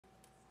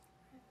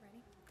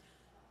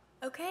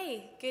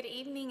Okay, good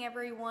evening,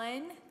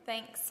 everyone.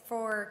 Thanks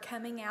for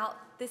coming out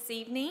this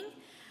evening.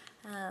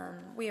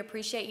 We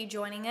appreciate you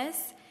joining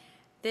us.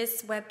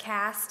 This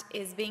webcast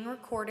is being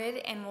recorded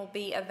and will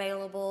be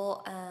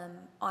available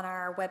on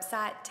our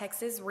website,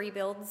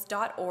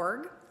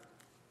 texasrebuilds.org.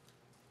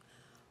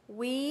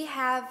 We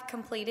have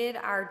completed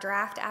our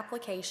draft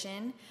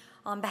application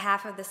on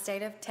behalf of the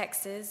state of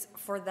Texas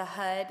for the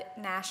HUD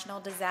National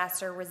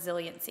Disaster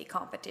Resiliency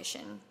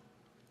Competition.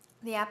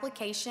 The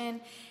application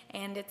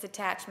and its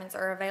attachments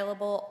are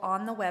available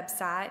on the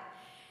website,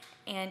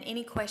 and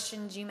any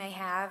questions you may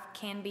have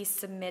can be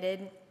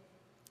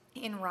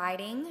in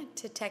writing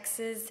to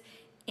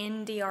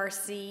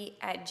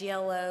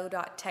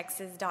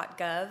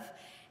texasndrc@glo.texas.gov,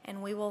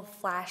 and we will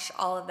flash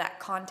all of that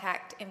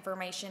contact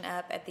information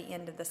up at the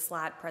end of the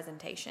slide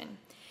presentation.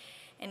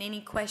 And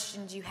any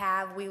questions you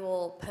have, we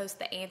will post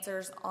the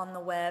answers on the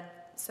web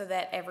so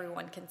that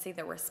everyone can see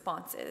the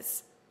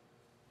responses.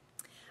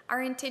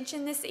 Our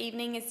intention this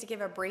evening is to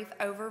give a brief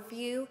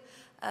overview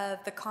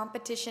of the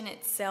competition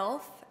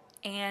itself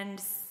and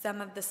some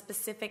of the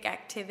specific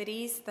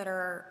activities that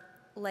are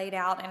laid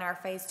out in our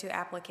Phase 2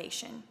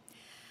 application.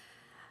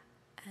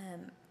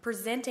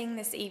 Presenting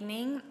this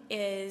evening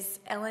is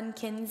Ellen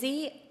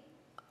Kinsey,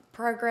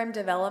 Program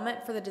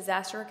Development for the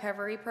Disaster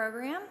Recovery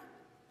Program,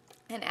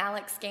 and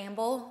Alex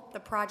Gamble, the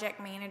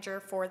Project Manager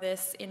for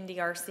this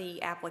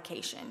NDRC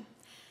application.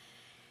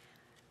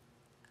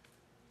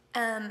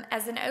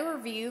 As an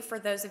overview, for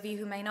those of you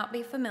who may not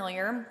be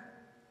familiar,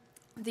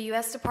 the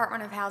U.S.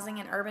 Department of Housing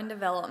and Urban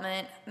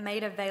Development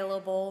made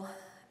available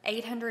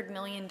 $800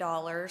 million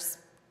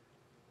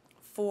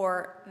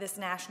for this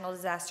National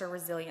Disaster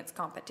Resilience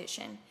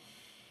Competition.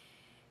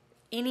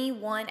 Any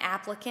one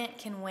applicant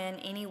can win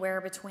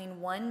anywhere between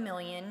 $1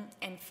 million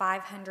and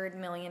 $500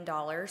 million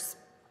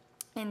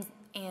in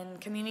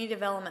community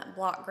development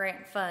block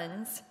grant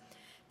funds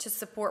to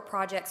support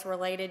projects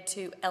related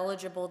to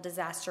eligible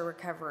disaster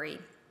recovery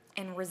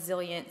and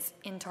resilience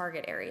in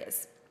target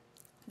areas.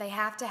 They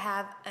have to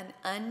have an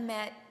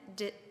unmet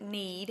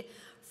need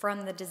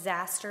from the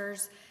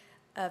disasters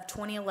of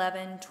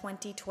 2011,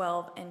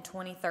 2012, and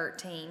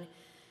 2013.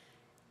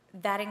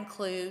 That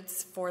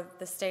includes, for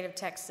the state of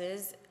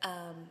Texas,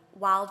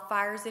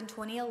 wildfires in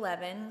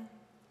 2011,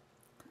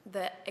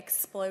 the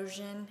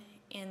explosion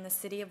in the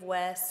city of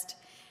West,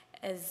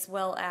 as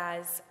well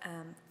as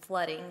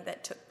flooding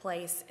that took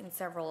place in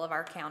several of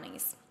our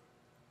counties.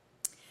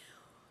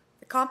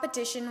 The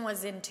competition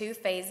was in 2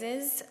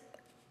 phases.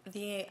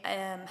 The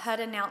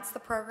HUD announced the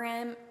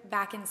program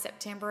back in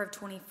September of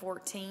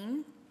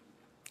 2014,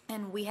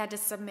 and we had to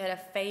submit a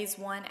Phase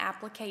 1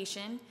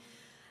 application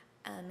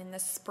in the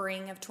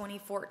spring of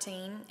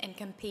 2014 and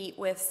compete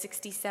with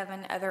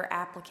 67 other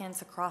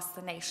applicants across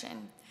the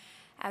nation.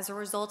 As a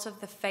result of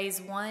the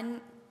Phase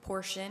 1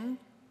 portion,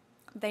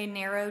 they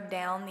narrowed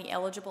down the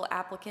eligible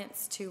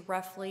applicants to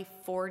roughly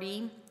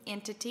 40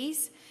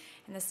 entities,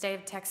 and the state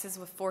of Texas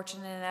was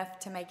fortunate enough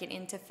to make it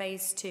into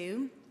Phase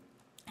 2,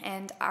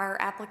 and our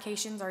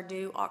applications are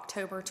due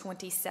October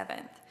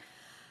 27th.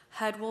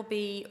 HUD will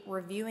be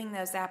reviewing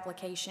those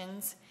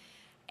applications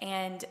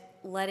and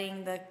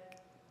letting the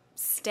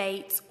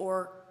states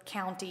or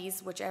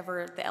counties,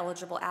 whichever the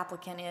eligible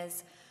applicant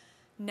is,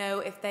 know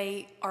if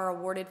they are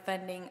awarded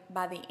funding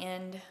by the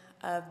end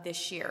of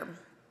this year.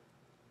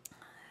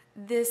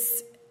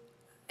 This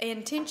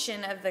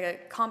intention of the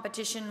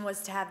competition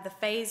was to have the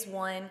Phase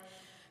 1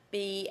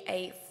 be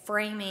a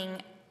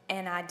framing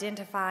and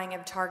identifying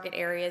of target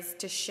areas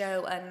to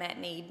show unmet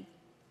need.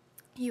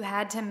 You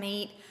had to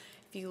meet,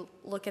 if you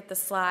look at the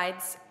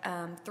slides,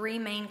 3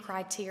 main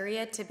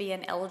criteria to be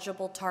an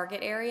eligible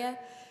target area.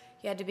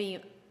 You had to be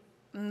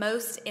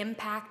most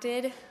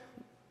impacted,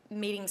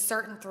 meeting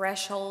certain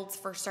thresholds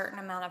for a certain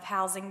amount of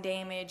housing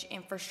damage,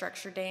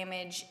 infrastructure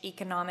damage,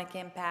 economic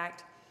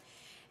impact.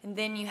 And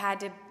then you had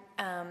to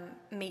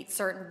meet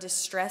certain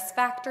distress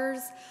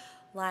factors,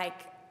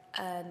 like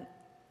a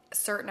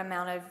certain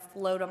amount of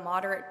low to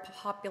moderate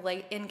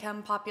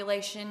income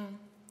population,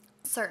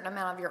 certain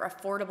amount of your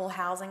affordable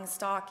housing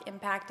stock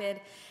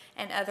impacted,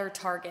 and other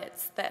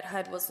targets that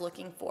HUD was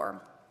looking for.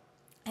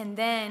 And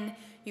then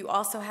you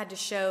also had to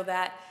show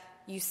that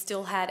you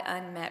still had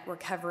unmet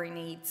recovery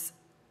needs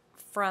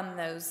from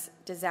those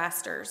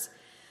disasters.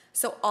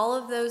 So all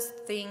of those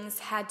things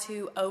had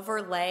to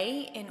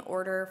overlay in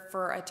order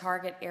for a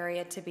target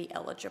area to be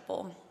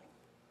eligible.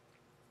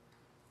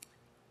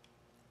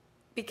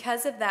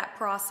 Because of that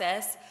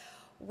process,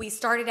 we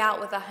started out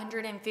with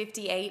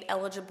 158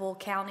 eligible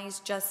counties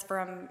just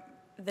from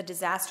the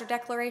disaster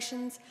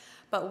declarations,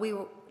 but we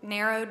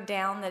narrowed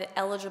down the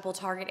eligible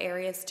target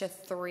areas to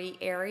 3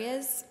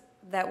 areas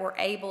that were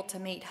able to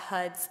meet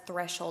HUD's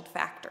threshold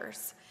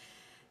factors.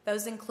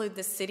 Those include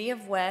the city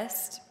of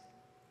West,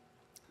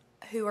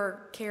 who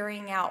are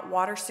carrying out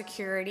water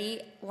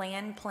security,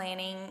 land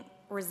planning,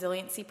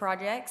 resiliency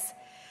projects,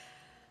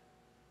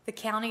 the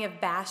county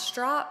of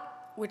Bastrop,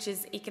 which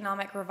is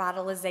economic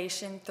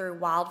revitalization through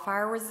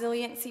wildfire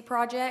resiliency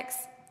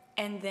projects,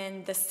 and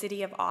then the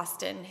city of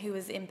Austin, who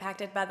was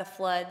impacted by the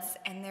floods,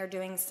 and they're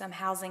doing some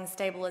housing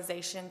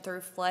stabilization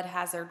through flood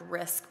hazard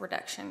risk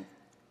reduction.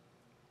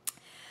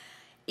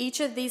 Each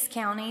of these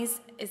counties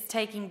is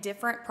taking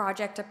different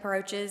project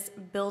approaches,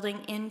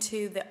 building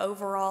into the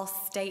overall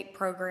state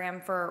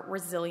program for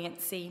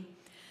resiliency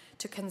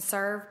to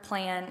conserve,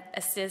 plan,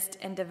 assist,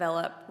 and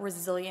develop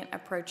resilient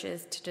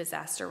approaches to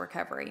disaster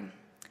recovery.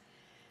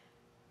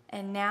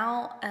 And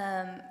now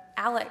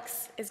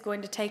Alex is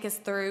going to take us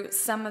through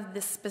some of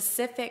the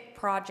specific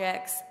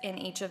projects in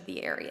each of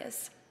the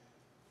areas.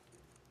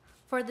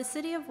 For the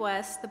City of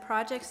West, the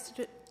projects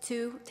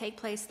to take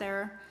place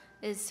there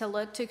is to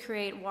look to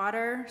create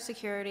water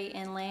security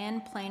and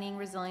land planning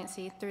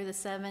resiliency through the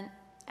 7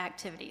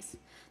 activities.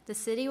 The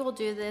city will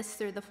do this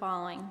through the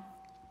following: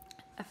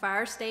 a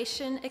fire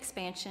station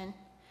expansion,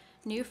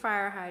 new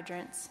fire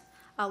hydrants,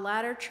 a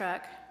ladder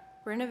truck,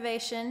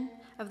 renovation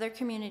of their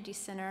community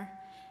center,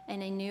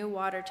 and a new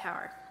water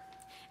tower,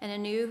 and a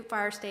new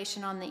fire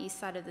station on the east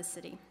side of the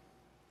city.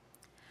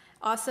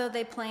 Also,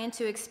 they plan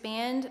to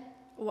expand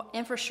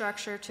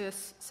infrastructure to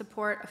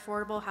support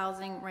affordable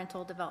housing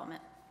rental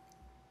development.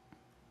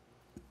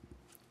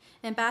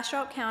 In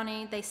Bastrop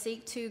County, they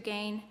seek to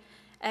gain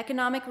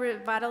economic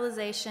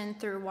revitalization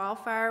through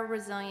wildfire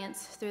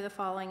resilience through the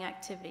following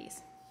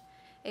activities: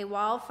 a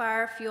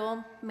wildfire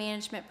fuel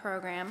management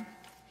program,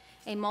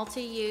 a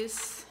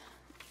multi-use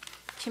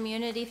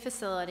community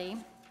facility,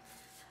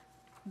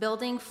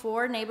 building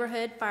 4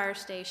 neighborhood fire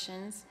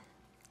stations,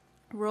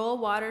 rural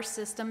water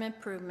system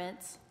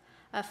improvements,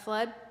 a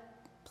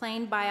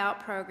floodplain buyout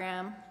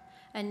program,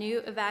 a new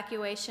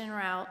evacuation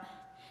route,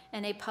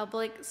 and a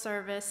public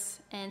service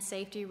and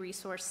safety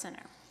resource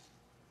center.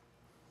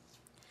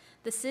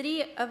 The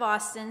City of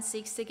Austin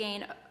seeks to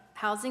gain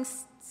housing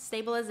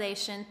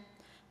stabilization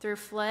through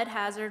flood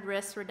hazard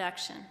risk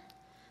reduction.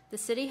 The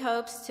city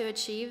hopes to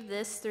achieve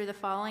this through the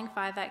following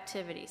 5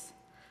 activities: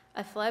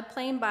 a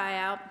floodplain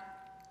buyout,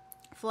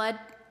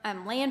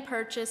 land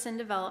purchase and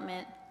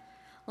development,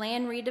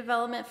 land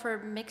redevelopment for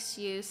mixed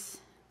use,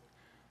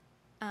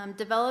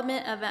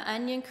 development of an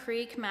Onion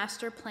Creek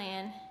master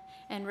plan,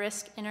 and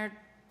risk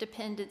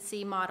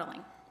interdependency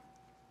modeling.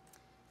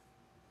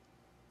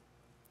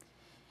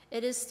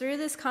 It is through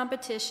this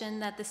competition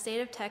that the state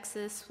of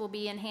Texas will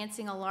be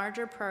enhancing a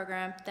larger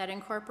program that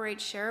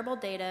incorporates shareable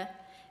data,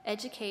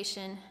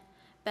 education,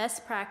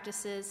 best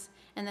practices,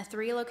 and the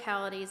 3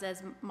 localities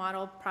as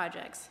model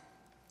projects.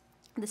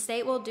 The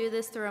state will do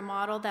this through a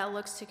model that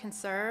looks to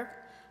conserve,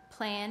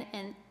 plan,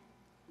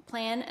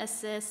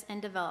 assist,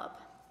 and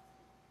develop.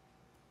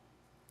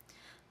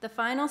 The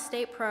final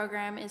state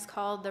program is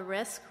called the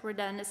Risk,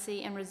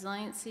 Redundancy, and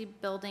Resiliency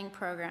Building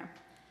Program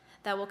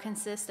that will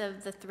consist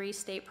of the 3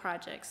 state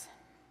projects.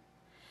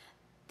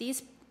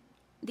 These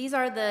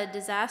are the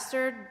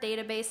Disaster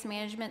Database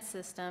Management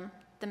System,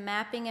 the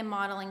Mapping and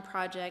Modeling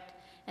Project,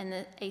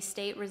 and a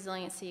State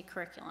Resiliency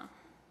Curriculum.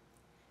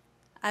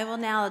 I will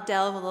now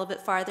delve a little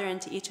bit farther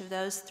into each of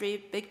those 3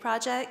 big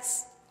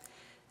projects.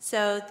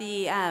 So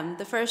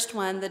the first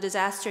one, the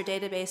Disaster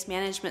Database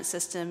Management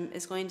System,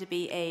 is going to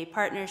be a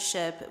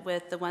partnership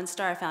with the One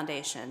Star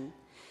Foundation.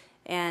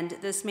 And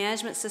this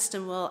management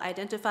system will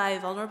identify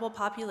vulnerable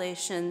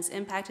populations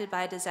impacted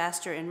by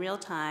disaster in real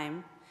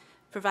time,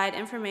 provide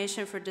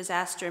information for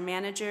disaster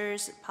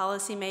managers,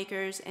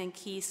 policymakers, and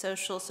key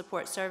social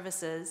support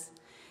services,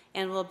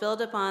 and will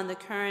build upon the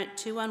current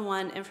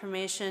 211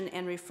 information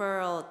and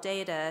referral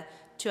data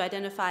to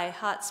identify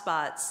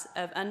hotspots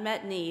of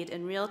unmet need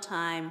in real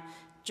time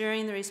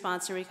during the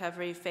response and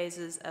recovery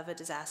phases of a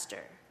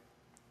disaster.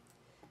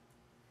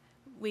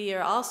 We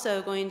are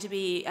also going to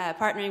be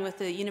partnering with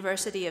the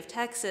University of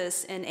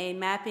Texas in a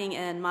mapping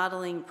and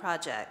modeling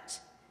project.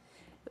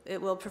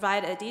 It will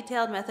provide a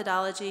detailed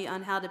methodology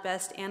on how to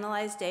best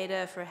analyze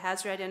data for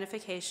hazard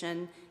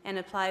identification and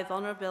apply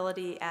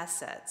vulnerability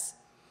assets.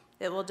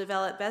 It will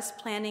develop best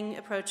planning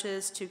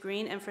approaches to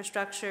green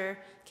infrastructure,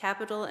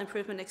 capital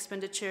improvement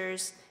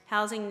expenditures,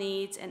 housing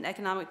needs, and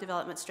economic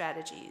development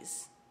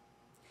strategies.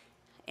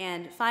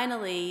 And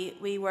finally,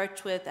 we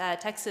worked with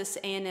Texas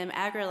A&M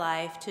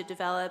AgriLife to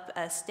develop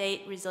a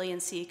state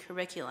resiliency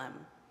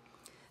curriculum.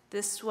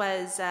 This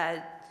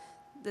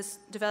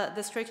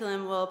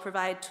curriculum will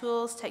provide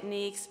tools,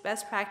 techniques,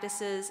 best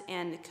practices,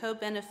 and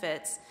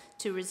co-benefits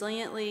to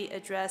resiliently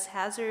address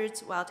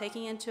hazards while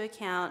taking into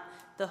account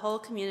the whole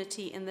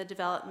community in the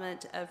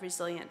development of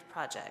resilient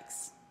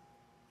projects.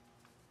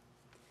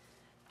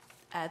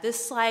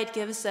 This slide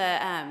gives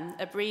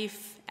a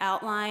brief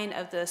outline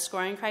of the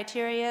scoring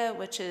criteria,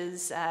 which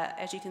is,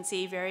 as you can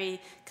see, very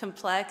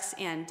complex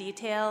and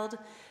detailed.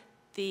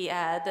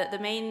 The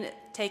main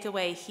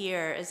takeaway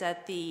here is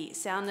that the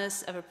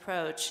soundness of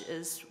approach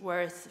is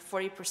worth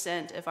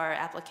 40% of our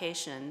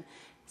application.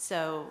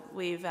 So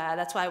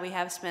that's why we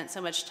have spent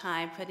so much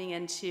time putting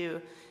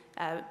into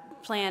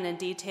plan and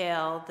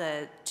detail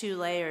the 2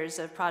 layers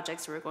of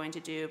projects we're going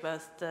to do,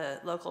 both the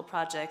local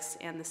projects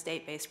and the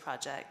state-based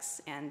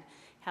projects, and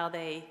how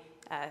they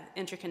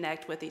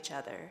interconnect with each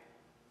other.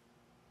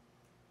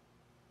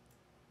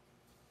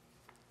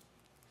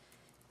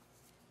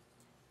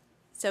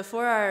 So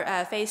for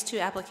our Phase 2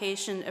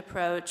 application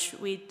approach,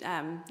 we,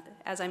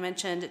 as I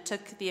mentioned,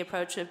 took the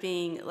approach of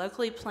being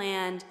locally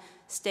planned,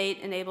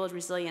 state-enabled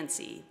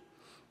resiliency.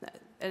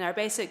 And our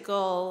basic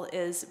goal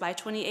is by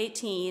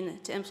 2018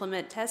 to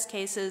implement test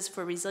cases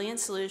for resilient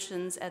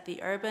solutions at the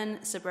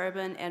urban,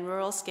 suburban, and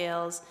rural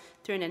scales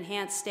through an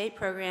enhanced state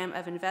program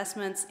of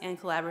investments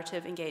and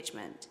collaborative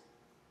engagement.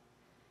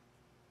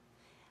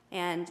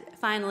 And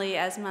finally,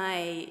 as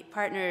my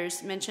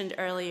partners mentioned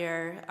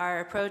earlier,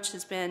 our approach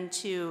has been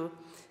to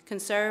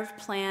conserve,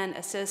 plan,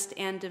 assist,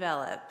 and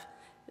develop.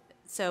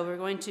 So we're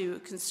going to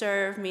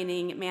conserve,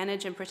 meaning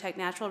manage and protect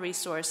natural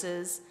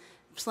resources,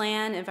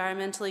 plan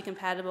environmentally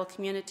compatible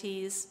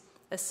communities,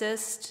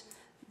 assist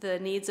the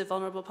needs of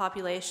vulnerable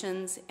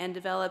populations, and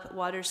develop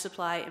water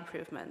supply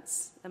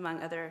improvements,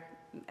 among other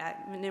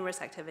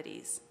numerous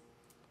activities.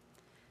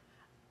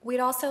 We'd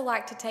also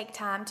like to take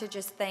time to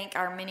just thank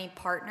our many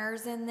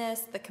partners in this.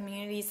 The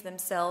communities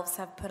themselves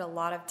have put a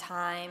lot of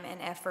time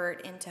and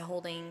effort into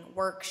holding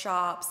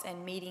workshops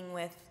and meeting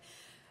with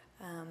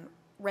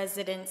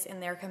residents in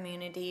their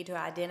community to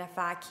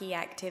identify key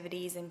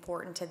activities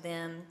important to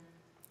them,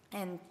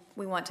 and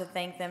we want to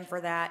thank them for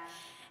that.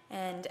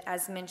 And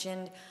as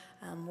mentioned,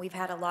 we've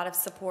had a lot of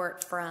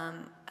support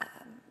from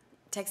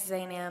Texas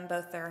A&M,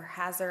 both their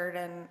Hazard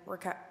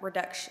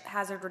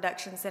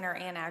Reduction Center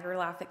and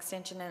AgriLife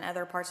Extension, and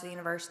other parts of the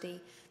university.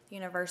 The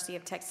University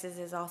of Texas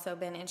has also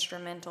been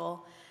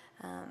instrumental.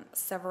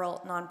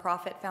 Several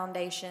nonprofit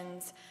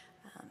foundations,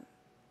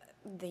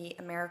 the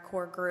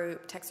AmeriCorps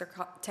Group,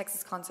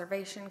 Texas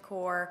Conservation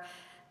Corps,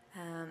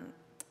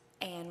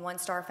 and One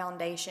Star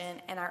Foundation,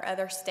 and our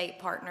other state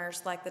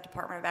partners like the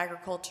Department of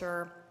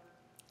Agriculture,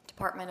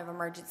 Department of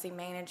Emergency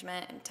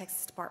Management, and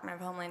Texas Department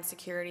of Homeland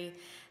Security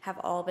have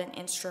all been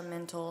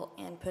instrumental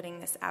in putting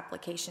this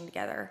application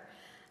together.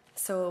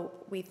 So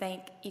we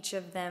thank each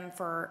of them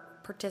for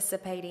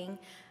participating,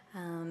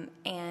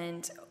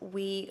 and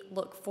we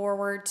look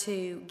forward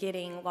to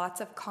getting lots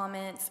of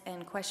comments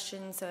and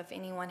questions. So if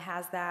anyone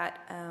has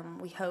that,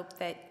 we hope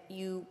that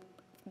you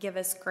give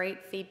us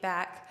great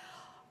feedback.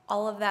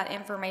 All of that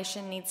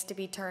information needs to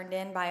be turned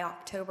in by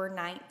October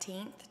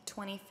 19th,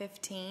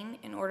 2015,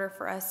 in order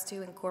for us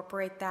to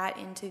incorporate that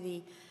into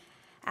the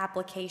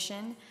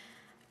application.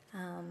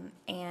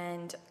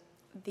 And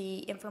the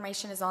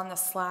information is on the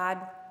slide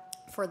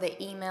for the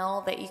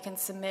email that you can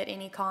submit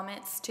any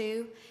comments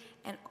to.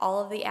 And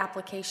all of the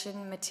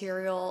application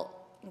material,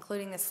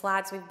 including the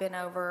slides we've been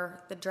over,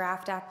 the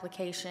draft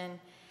application,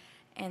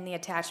 and the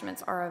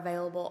attachments are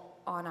available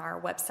on our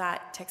website,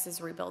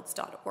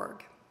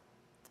 texasrebuilds.org.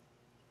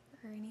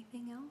 Or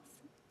anything else?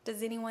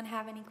 Does anyone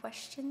have any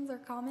questions or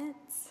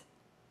comments?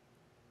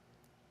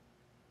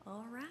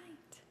 All right.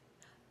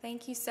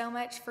 Thank you so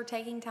much for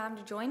taking time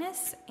to join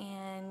us,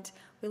 and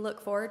we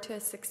look forward to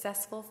a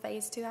successful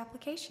Phase 2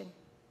 application.